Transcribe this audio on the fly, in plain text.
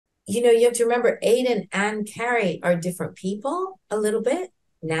you have to remember Aiden and Carrie are different people a little bit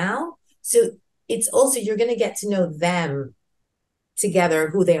now. So it's also, you're going to get to know them together,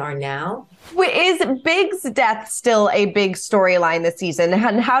 who they are now. Is Big's death still a big storyline this season?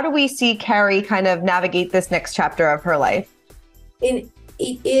 And how do we see Carrie kind of navigate this next chapter of her life? It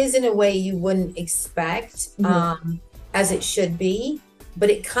is in a way you wouldn't expect, as it should be, but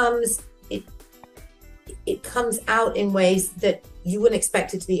it comes out in ways that you wouldn't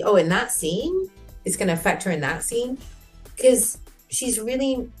expect it to be. Oh, in that scene, it's going to affect her in that scene, because she's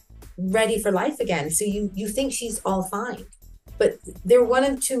really ready for life again. So you think she's all fine, but there were one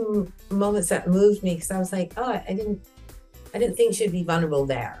or two moments that moved me, because I was like, oh, I didn't think she'd be vulnerable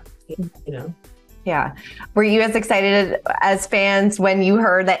there, you know. Yeah. Were you as excited as fans when you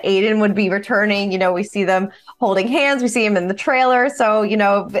heard that Aiden would be returning? You know, we see them holding hands. We see him in the trailer. So, you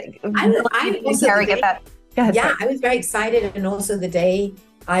know, I also Carrie get that. Go ahead, yeah, sorry. I was very excited. And also the day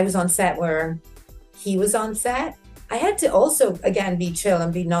I was on set where he was on set, I had to also, again, be chill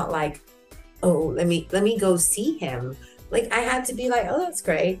and be not like, oh, let me go see him. Like, I had to be like, oh, that's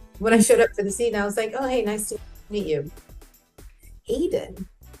great. When I showed up for the scene, I was like, oh, hey, nice to meet you. Aiden.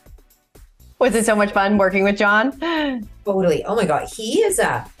 Was it so much fun working with John? Totally. Oh my God. He's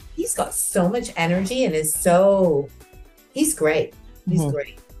got so much energy and he's great. He's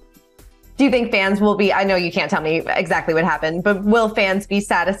great. Do you think fans will be, I know you can't tell me exactly what happened, but will fans be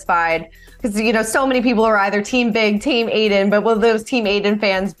satisfied? Because, you know, so many people are either Team Big, Team Aiden, but will those Team Aiden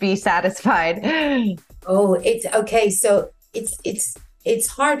fans be satisfied? Oh, it's okay. So it's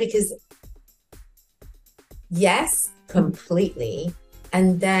hard because yes, completely.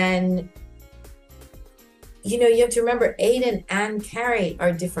 And then, you know, you have to remember Aiden and Carrie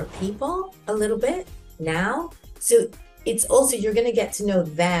are different people a little bit now. So it's also, you're going to get to know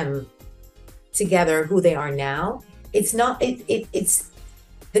them together, who they are now. It's not, it's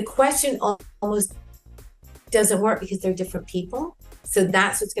the question almost doesn't work because they're different people. So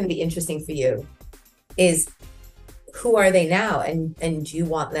that's what's going to be interesting for you, is who are they now? And do you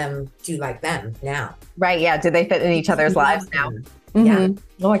want them, do you like them now? Right. Yeah. Do they fit in each other's lives now? Yeah.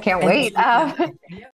 Oh, I can't wait.